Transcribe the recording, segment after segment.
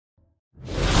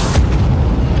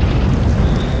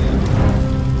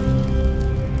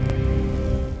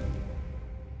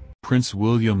Prince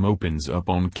William opens up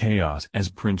on chaos as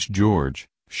Prince George,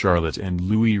 Charlotte and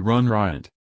Louis run riot.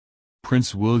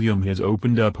 Prince William has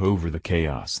opened up over the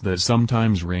chaos that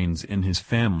sometimes reigns in his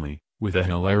family, with a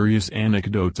hilarious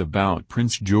anecdote about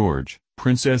Prince George,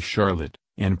 Princess Charlotte,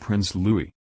 and Prince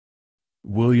Louis.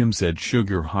 William said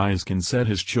sugar highs can set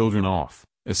his children off,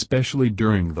 especially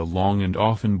during the long and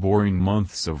often boring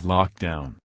months of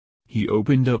lockdown. He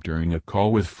opened up during a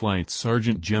call with Flight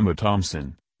Sergeant Gemma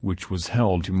Thompson, which was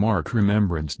held to mark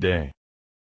Remembrance Day.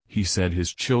 He said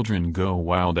his children go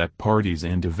wild at parties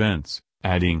and events,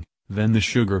 adding, "Then the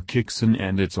sugar kicks in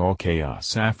and it's all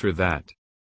chaos after that."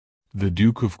 The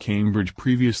Duke of Cambridge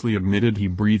previously admitted he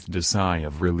breathed a sigh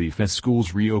of relief as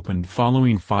schools reopened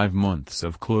following 5 months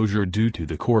of closure due to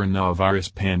the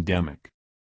coronavirus pandemic.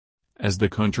 As the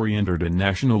country entered a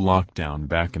national lockdown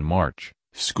back in March,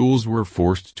 schools were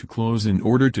forced to close in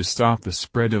order to stop the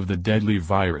spread of the deadly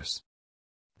virus.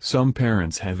 Some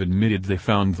parents have admitted they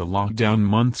found the lockdown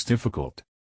months difficult.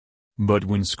 But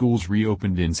when schools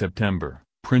reopened in September,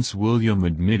 Prince William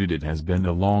admitted it has been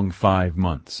a long 5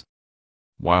 months.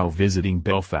 While visiting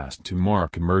Belfast to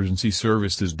mark Emergency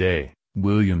Services Day,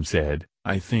 William said,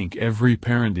 "I think every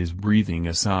parent is breathing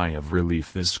a sigh of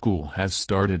relief this school has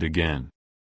started again.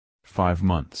 5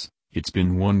 months, it's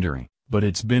been wondering, but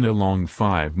it's been a long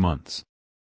 5 months."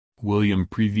 William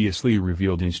previously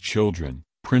revealed his children,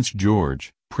 Prince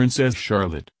George, Princess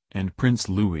Charlotte, and Prince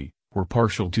Louis, were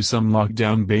partial to some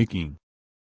lockdown baking.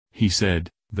 He said,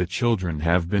 "The children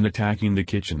have been attacking the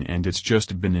kitchen and it's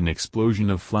just been an explosion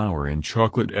of flour and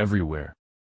chocolate everywhere."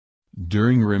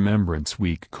 During Remembrance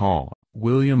Week call,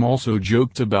 William also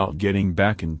joked about getting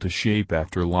back into shape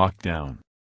after lockdown.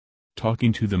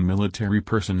 Talking to the military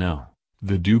personnel,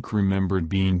 the Duke remembered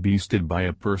being beasted by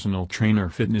a personal trainer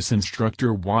fitness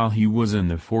instructor while he was in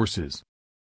the forces.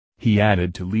 He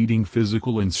added to leading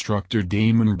physical instructor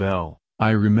Damon Bell,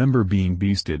 "I remember being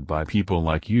beasted by people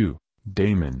like you,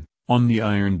 Damon, on the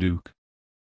Iron Duke.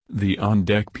 The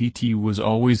on-deck PT was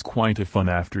always quite a fun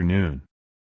afternoon.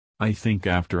 I think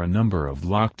after a number of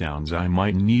lockdowns I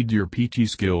might need your PT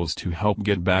skills to help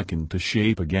get back into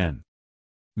shape again."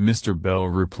 Mr. Bell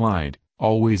replied,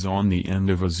 always on the end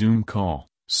of a Zoom call,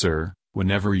 "Sir,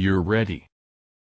 whenever you're ready."